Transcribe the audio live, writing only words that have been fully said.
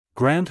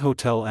Grand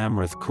Hotel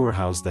Amrâth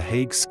Kurhaus The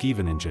Hague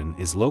Scheveningen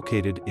is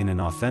located in an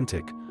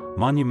authentic,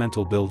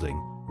 monumental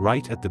building,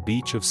 right at the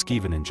beach of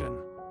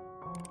Scheveningen.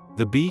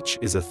 The beach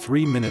is a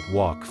 3-minute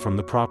walk from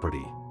the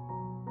property.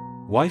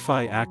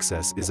 Wi-Fi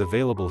access is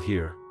available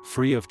here,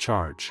 free of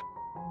charge.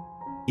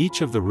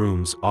 Each of the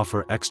rooms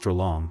offer extra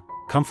long,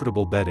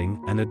 comfortable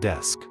bedding and a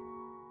desk.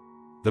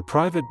 The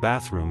private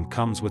bathroom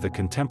comes with a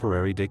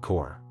contemporary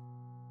decor.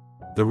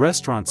 The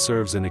restaurant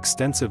serves an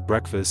extensive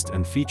breakfast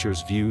and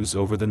features views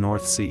over the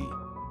North Sea.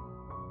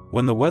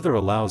 When the weather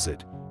allows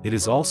it, it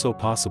is also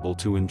possible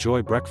to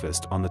enjoy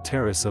breakfast on the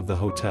terrace of the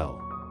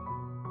hotel.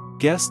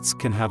 Guests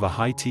can have a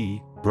high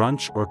tea,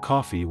 brunch or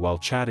coffee while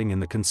chatting in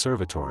the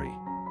conservatory.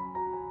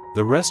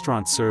 The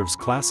restaurant serves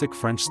classic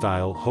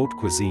French-style haute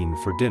cuisine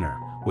for dinner,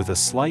 with a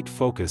slight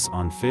focus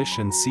on fish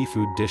and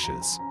seafood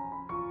dishes.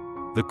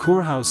 The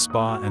Kurhaus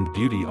Spa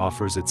Beauty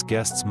offers its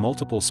guests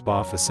multiple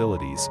spa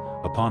facilities,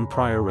 upon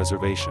prior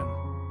reservation.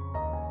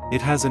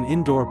 It has an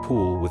indoor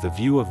pool with a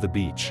view of the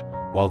beach,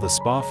 while the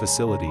spa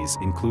facilities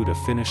include a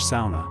Finnish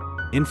sauna,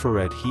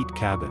 infrared heat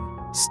cabin,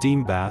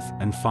 steam bath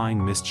and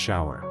fine mist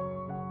shower.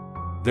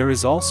 There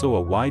is also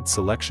a wide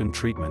selection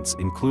treatments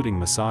including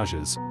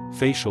massages,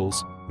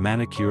 facials,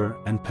 manicure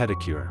and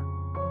pedicure.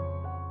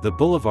 The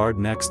boulevard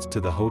next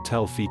to the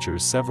hotel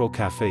features several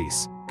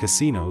cafes,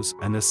 casinos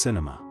and a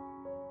cinema.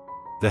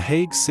 The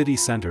Hague city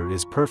center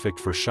is perfect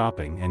for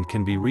shopping and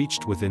can be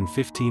reached within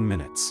 15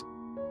 minutes.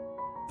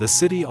 The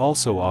city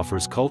also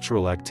offers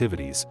cultural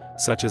activities,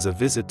 such as a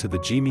visit to the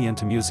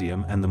Gemeente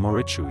Museum and the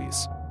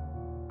Mauritshuis.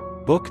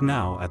 Book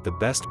now at the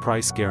best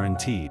price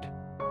guaranteed.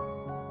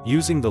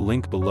 Using the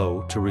link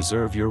below to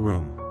reserve your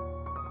room.